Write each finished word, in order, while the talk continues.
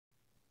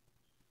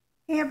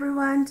Hey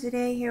everyone,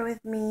 today here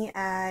with me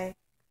I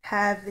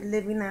have the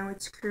Living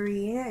Language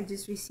Korean. I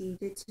just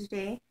received it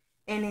today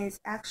and it's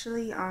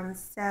actually on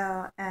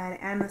sale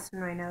at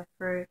Amazon right now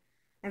for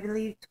I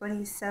believe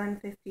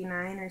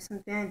 $27.59 or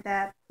something like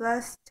that,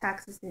 plus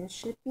taxes and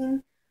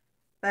shipping.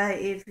 But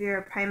if you're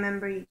a Prime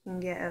member, you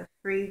can get a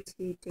free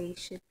 2-day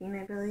shipping,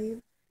 I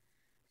believe.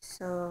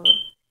 So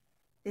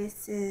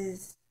this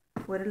is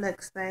what it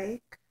looks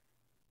like,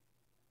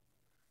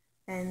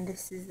 and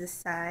this is the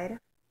side.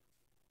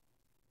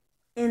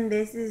 And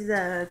this is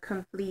a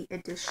complete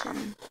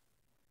edition.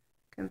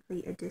 I'm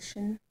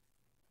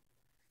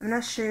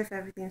not sure if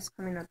everything's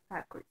coming up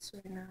backwards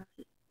right now.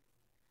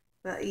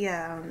 But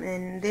yeah,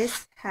 and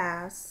this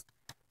has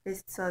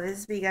this, so this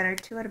is beginner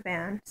to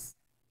advanced.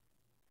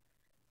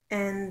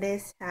 And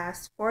this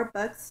has 4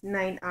 books,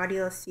 9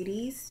 audio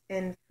CDs,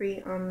 and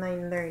free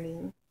online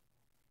learning.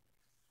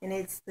 And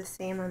it's the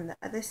same on the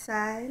other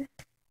side.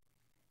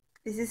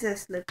 This is a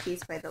slip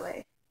piece, by the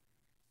way.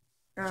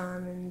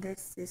 And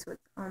this is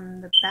what's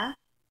on the back.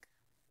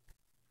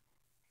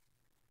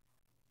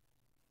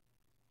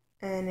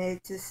 And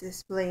it just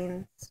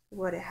explains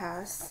what it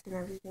has and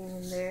everything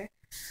in there.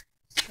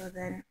 So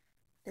then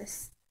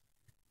this,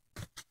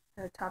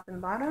 the top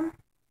and bottom,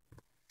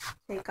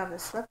 take off the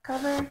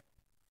slipcover,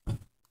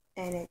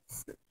 and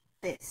it's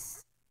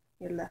this.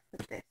 You're left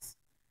with this.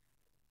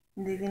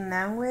 Living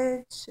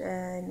Language,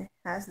 and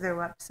has their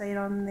website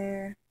on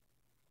there.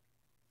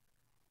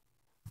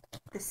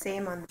 The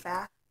same on the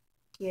back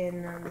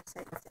and on the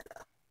side.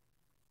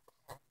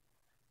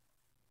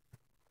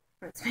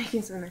 It's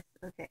making some noise.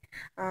 Okay.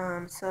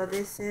 So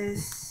this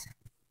is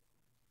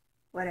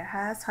what it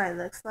has, how it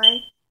looks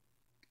like.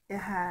 It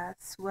has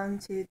 1,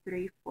 2,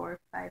 3, 4,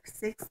 5,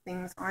 6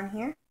 things on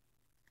here,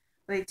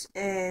 which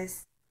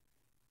is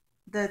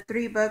the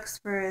 3 books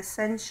for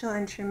essential,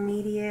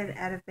 intermediate,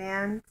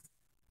 advanced,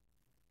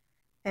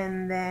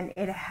 and then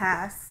it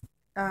has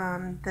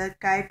the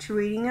guide to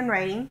reading and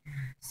writing.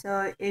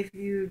 So if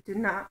you do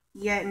not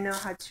yet know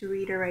how to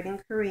read or write in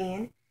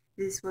Korean,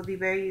 this will be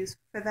very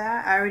useful for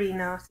that. I already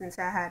know since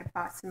I had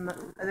bought some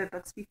other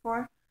books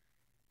before,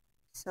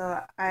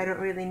 so I don't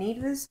really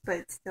need this, but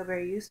it's still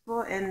very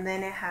useful. And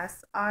then it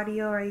has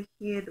audio right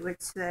here,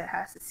 which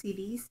has the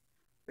CDs,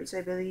 which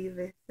I believe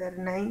is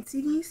 9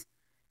 CDs.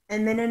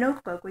 And then a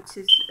notebook, which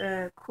is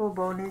a cool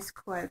bonus,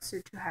 cool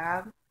extra to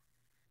have.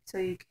 So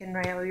you can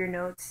write all your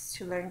notes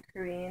to learn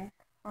Korean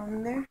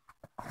on there.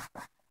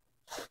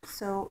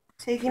 So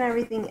taking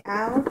everything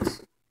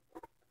out,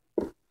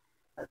 the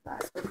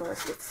last book,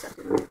 let's get stuck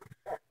in there.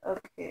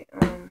 Okay,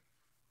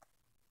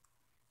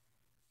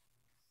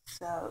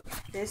 so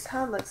this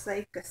how it looks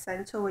like.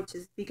 Essential, which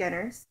is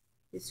beginners.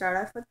 You start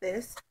off with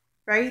this,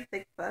 very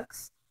thick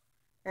books,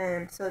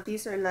 and so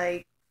these are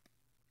like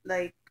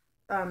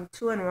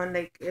 2-in-1,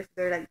 like if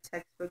they're like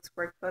textbooks,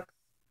 workbooks,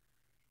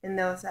 and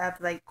they also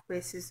have like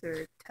quizzes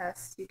or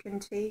tests you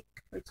can take,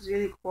 which is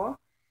really cool.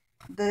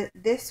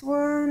 This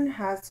one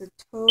has a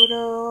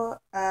total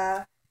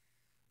of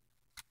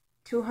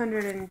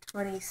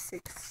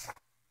 226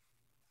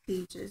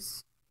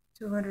 pages.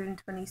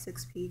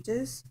 226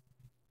 pages.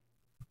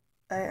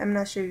 I'm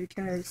not sure if you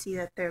can really see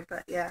that there,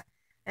 but yeah.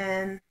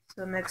 And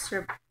some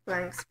extra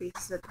blank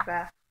spaces at the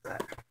back.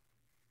 But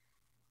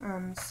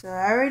so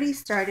I already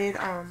started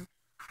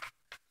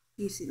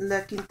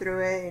looking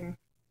through it and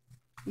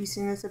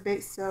using this a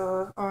bit.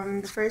 So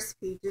on the first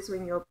pages,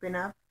 when you open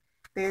up,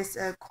 there's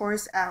a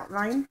course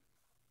outline.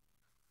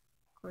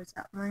 You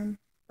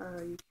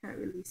can't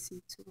really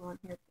see too well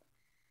here. But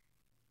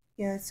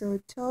yeah, so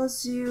it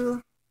tells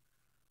you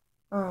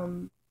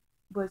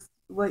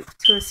what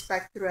to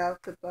expect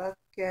throughout the book,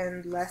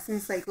 and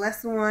lessons. Like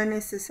lesson 1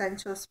 is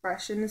essential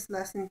expressions,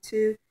 lesson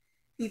 2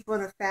 people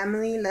in the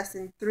family,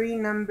 lesson 3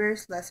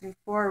 numbers, lesson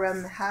 4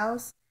 around the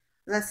house,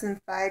 lesson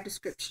 5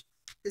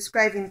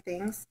 describing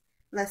things,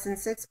 lesson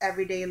 6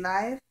 everyday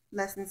life,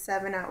 lesson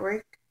 7 at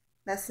work,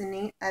 lesson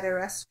 8 at a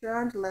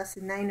restaurant,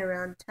 lesson 9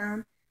 around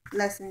town,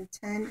 lesson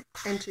 10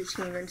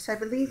 entertainment. So I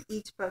believe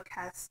each book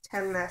has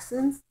 10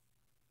 lessons.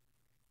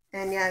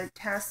 And yeah, it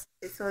has,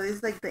 so this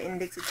is like the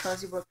index. It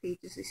tells you what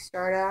pages to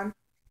start on.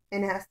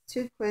 And it has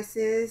 2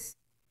 quizzes,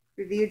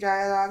 review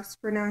dialogues,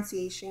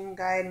 pronunciation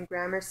guide, and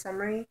grammar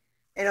summary.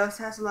 It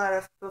also has a lot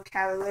of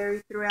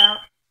vocabulary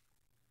throughout.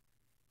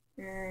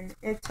 And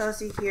it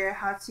tells you here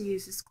how to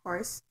use this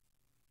course.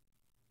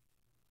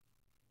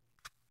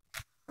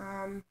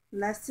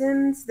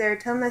 Lessons. There are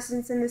 10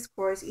 lessons in this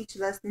course. Each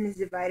lesson is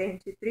divided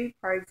into 3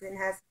 parts and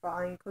has the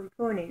following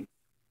components.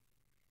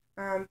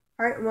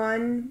 Part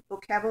 1,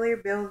 vocabulary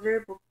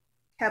builder,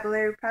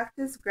 vocabulary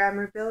practice,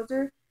 grammar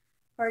builder.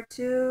 Part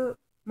 2,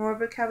 more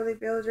vocabulary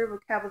builder,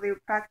 vocabulary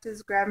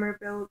practice, grammar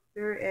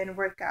builder, and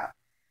workout.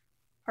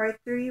 Part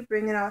 3,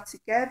 bring it all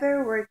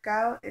together,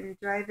 workout, and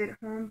drive it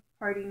home,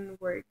 parting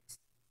words.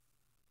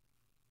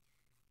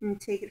 And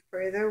take it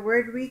further.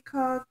 Word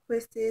recall,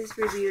 quizzes,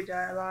 review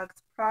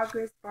dialogues,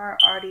 progress bar,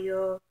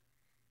 audio,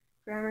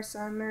 grammar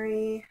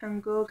summary,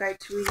 Hangul, guide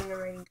to reading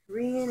and writing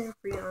Korean, and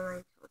free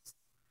online.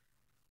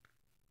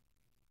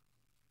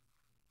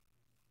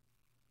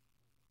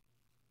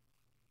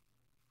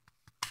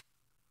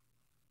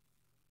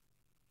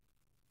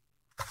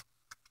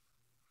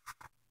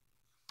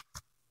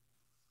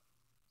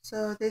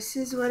 So this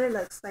is what it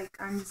looks like.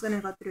 I'm just gonna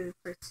go through the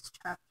first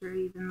chapter,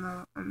 even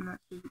though I'm not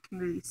sure if you can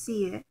really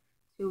see it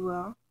too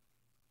well.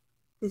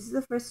 This is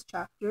the first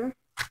chapter.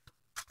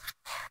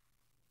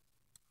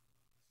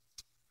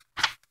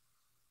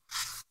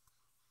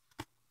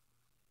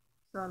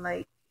 So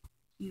like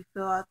you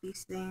fill out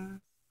these things.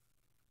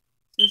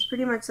 So it's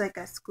pretty much like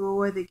at school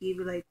where they give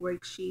you like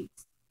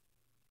worksheets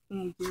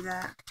and you do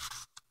that.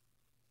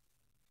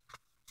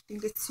 I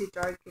think it's too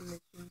dark in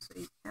the room so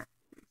you can't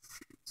really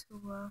see it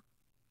too well.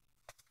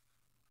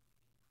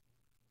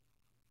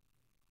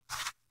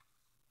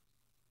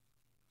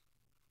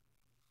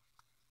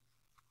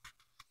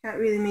 Can't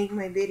really make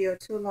my video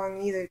too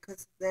long either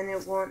because then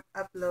it won't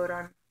upload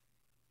on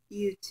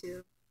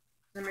YouTube.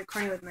 I'm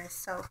recording with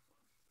myself.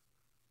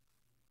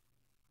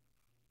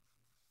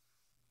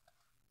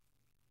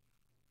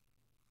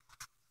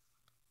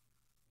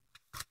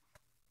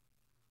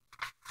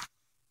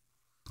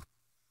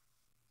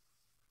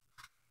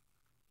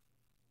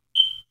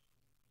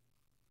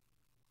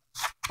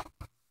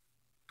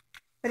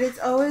 But it's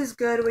always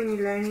good when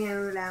you're learning a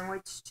new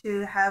language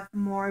to have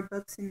more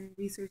books and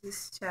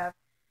resources, to have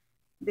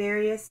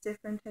various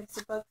different types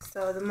of books.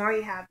 So the more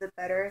you have, the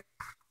better.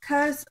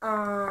 Because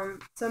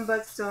some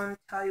books don't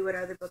tell you what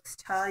other books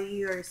tell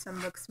you, or some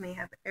books may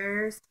have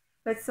errors.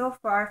 But so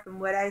far,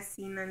 from what I've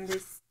seen in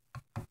this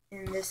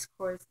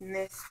course, in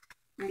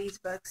these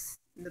books,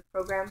 in the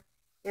program,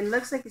 it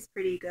looks like it's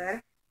pretty good.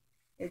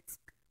 It's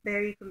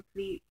very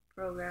complete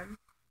program.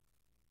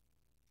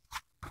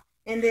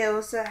 And they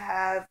also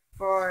have,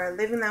 for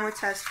living language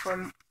tests,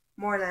 for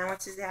more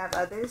languages, they have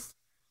others.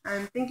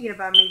 I'm thinking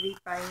about maybe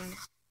buying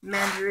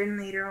Mandarin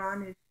later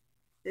on if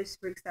this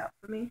works out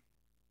for me.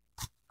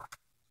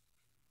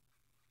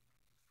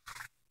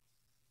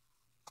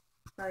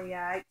 So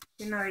yeah, I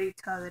can already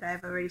tell that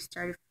I've already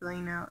started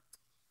filling out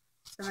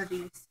some of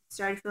these.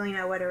 Started filling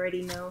out what I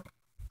already know.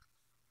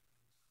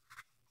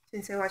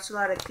 Since I watch a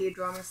lot of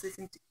K-dramas,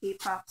 listen to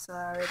K-pop, so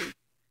I already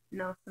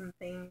know some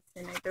things,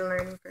 and I've been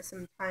learning for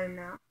some time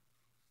now.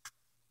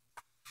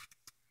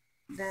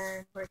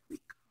 Then where do we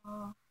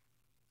go?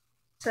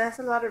 So that's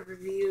a lot of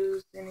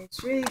reviews, and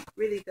it's really,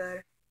 really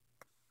good.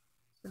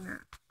 So now,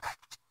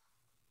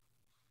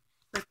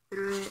 flip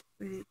through it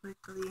really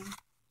quickly.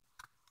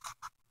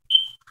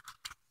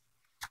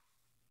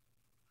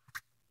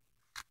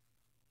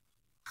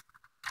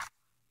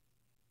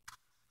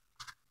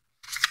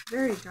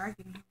 Very dark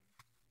in here.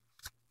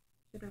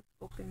 Should have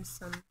opened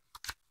some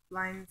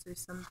blinds or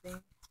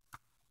something.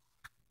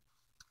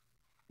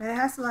 But it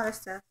has a lot of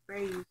stuff,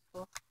 very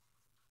useful.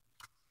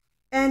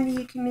 And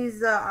you can use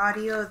the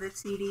audio of the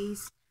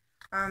CDs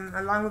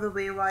along the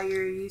way while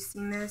you're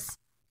using this,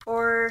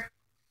 or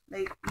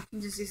like you can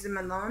just use them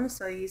alone.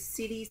 So use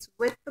CDs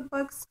with the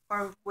books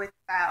or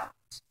without.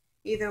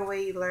 Either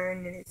way you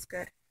learn, and it's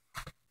good.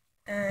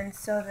 And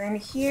so then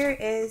here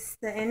is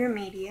the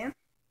intermediate.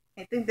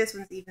 I think this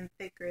one's even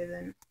thicker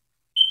than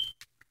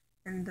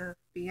the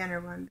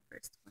beginner one, the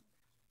first one.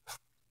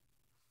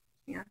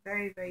 Yeah,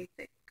 very, very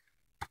thick.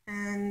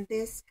 And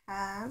this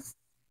has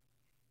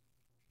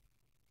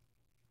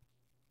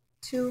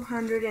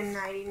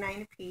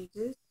 299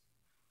 pages.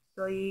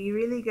 So you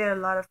really get a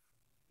lot of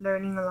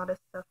learning, a lot of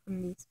stuff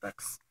from these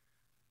books.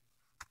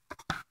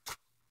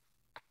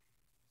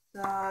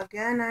 So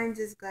again, I'm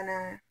just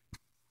gonna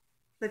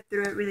flip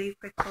through it really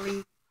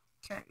quickly.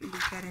 Can't really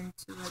get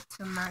into it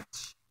too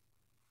much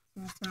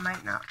since it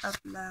might not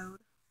upload.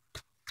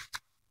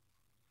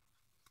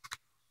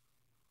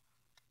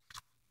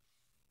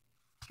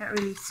 Can't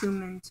really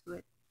zoom into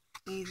it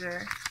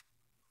either.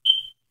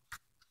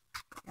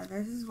 Yeah,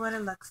 this is what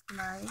it looks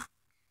like.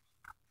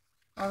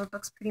 All the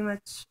books pretty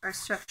much are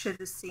structured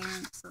the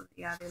same, so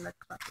yeah, they look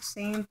about the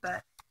same,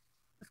 but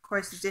of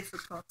course the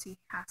difficulty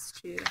has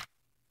to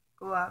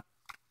go up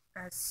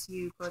as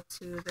you go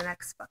to the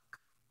next book.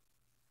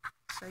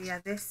 So yeah,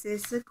 this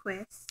is the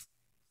quiz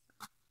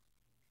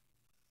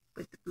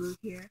with the blue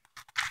here.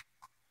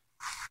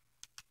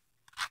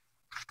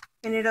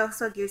 And it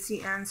also gives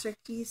you answer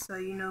keys, so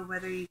you know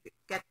whether you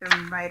get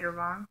them right or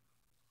wrong.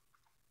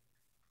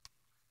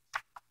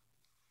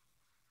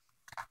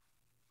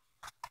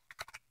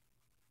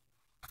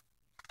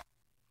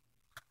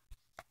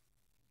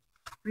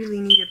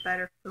 Really need a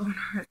better phone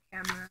or a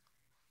camera,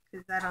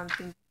 because I don't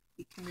think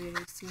you can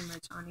really see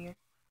much on here.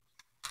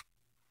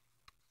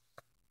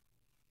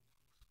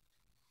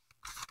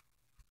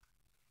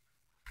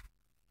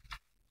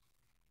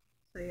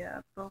 So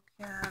yeah, vocab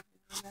and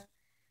all that.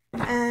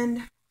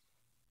 And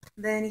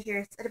then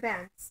here's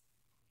advanced.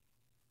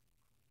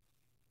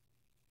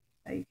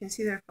 You can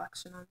see the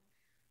reflection on it.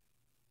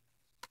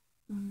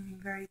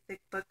 Very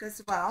thick book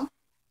as well.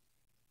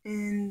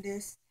 And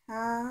this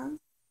has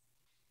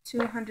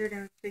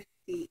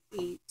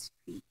 258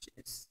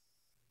 pages.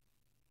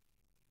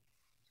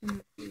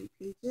 258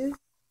 pages.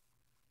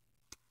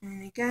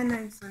 And again,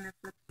 I'm just going to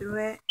flip through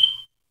it.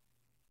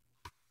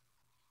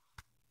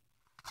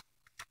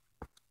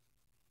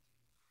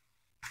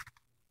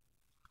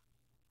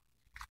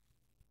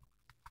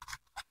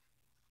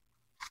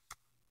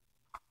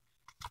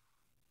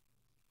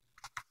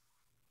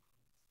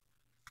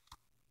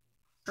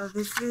 So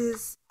this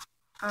is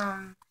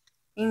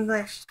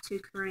English to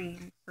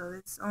Korean, so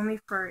it's only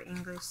for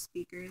English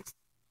speakers.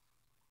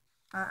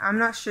 I'm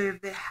not sure if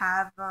they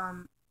have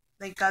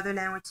like other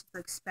languages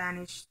like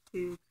Spanish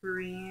to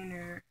Korean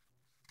or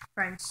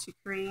French to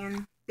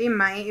Korean. They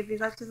might if you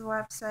go to the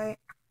website.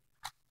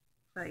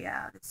 But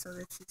yeah, so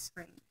this is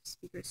for English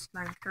speakers to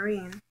learn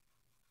Korean.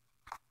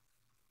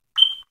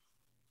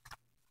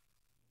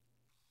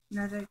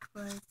 Another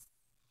quiz.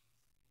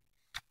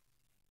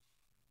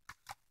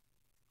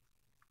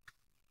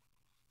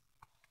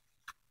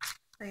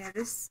 So yeah,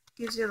 this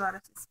gives you a lot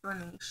of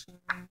explanation.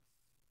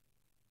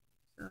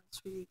 So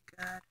it's really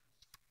good.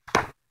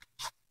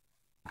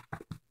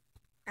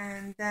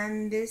 And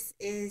then this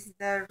is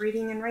the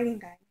reading and writing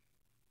guide.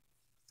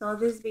 So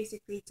this is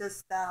basically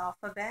just the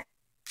alphabet,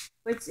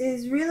 which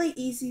is really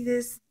easy.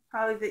 This is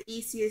probably the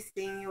easiest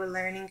thing you will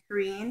learn in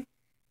Korean.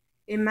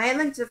 It might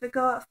look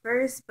difficult at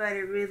first, but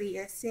it really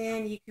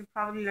isn't. You can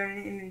probably learn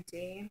it in a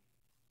day.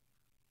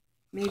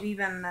 Maybe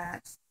even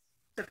less.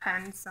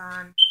 Depends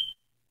on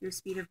your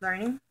speed of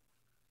learning.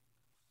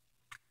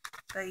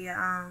 But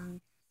yeah,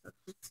 so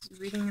this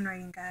reading and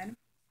writing guide.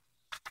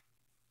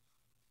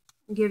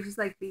 It gives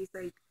like these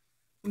like,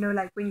 you know,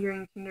 like when you're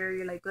in kinder,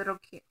 you're like little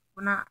kid.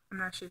 Well, I'm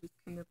not sure if it's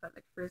kinder, but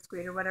like first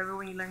grade or whatever,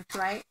 when you learn to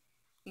write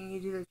and you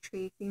do the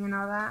tracing and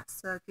all that.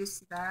 So it gives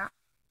you that.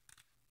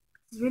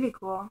 It's really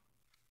cool.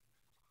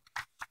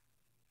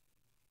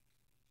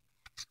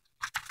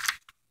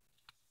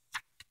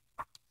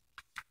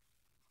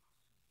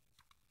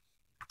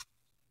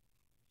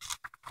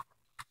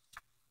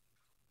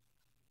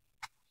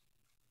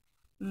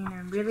 And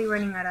I'm really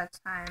running out of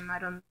time. I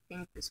don't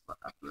think this will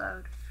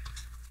upload.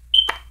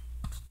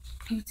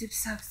 YouTube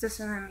sucks,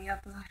 doesn't let me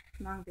upload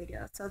long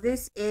videos. So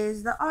this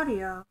is the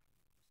audio.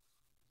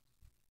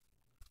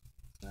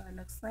 So it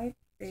looks like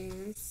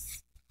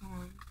this.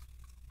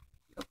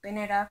 Open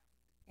it up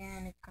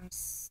and it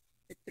comes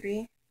to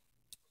 3.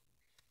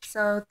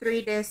 So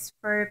 3 discs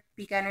for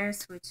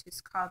beginners, which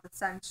is called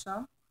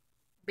essential,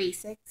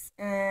 basics,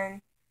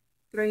 and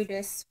 3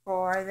 discs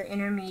for the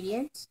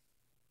intermediate,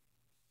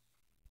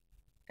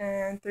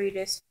 and 3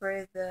 discs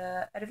for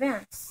the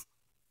advanced.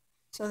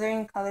 So they're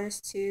in colors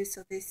too.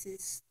 So this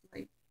is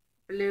like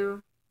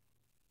blue,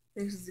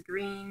 this is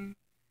green,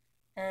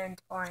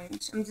 and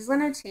orange. I'm just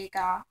gonna take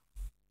off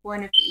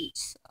one of each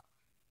so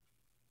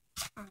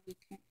you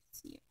can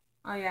see it.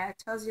 Oh yeah, it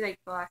tells you like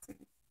the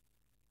lessons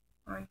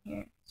on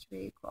here. It's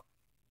really cool.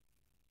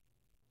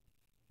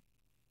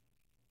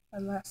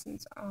 The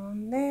lessons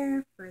on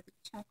there for the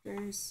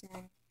chapters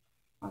and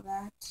all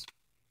that.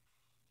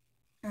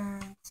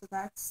 And so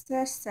that's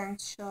the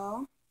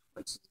essential,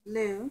 which is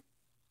blue,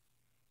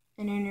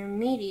 and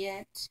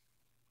intermediate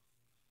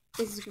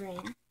is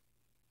green,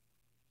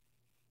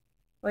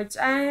 which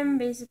I'm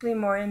basically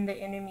more in the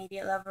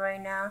intermediate level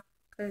right now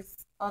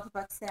because all the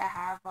books that I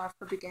have are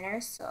for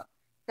beginners. So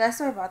that's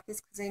why I bought this,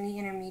 because I need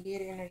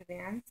intermediate and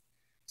advanced.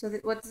 So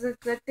what's the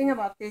good thing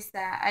about this,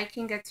 that I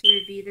can get to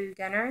review the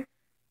beginner,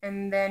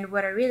 and then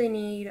what I really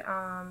need,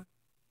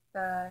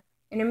 the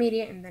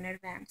intermediate and then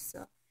advanced.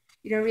 So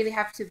you don't really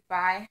have to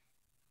buy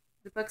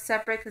the book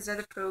separate, because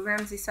other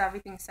programs, they sell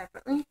everything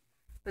separately,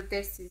 but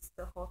this is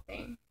the whole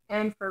thing,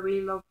 and for a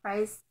really low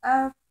price.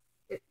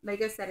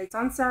 Like I said, it's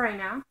on sale right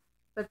now,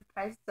 but the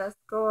price does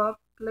go up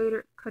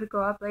later, could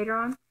go up later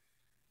on.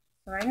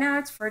 So right now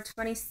it's for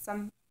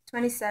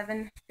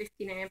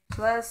 $27.59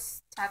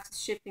 plus tax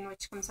shipping,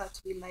 which comes out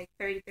to be like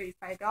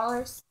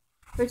 $35,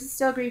 which is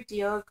still a great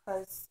deal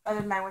because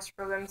other language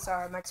programs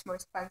are much more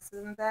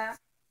expensive than that.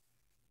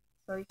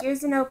 So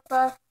here's a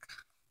notebook.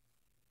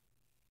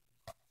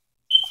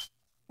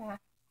 Yeah.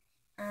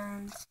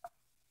 And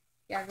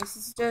yeah, this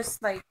is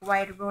just like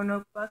white row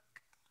notebook.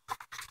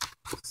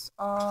 It's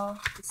all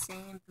the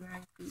same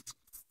blank pages.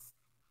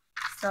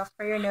 So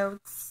for your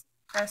notes,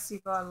 as you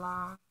go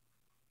along,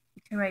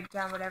 you can write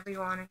down whatever you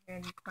want in here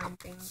and find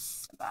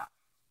things about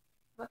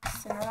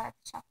books and all that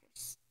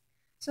chapters.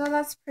 So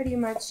that's pretty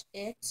much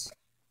it.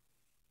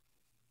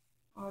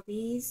 All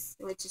these,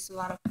 which is a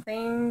lot of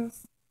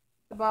things,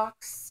 the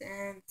box,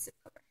 and zip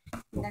cover.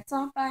 And that's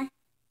all. Bye.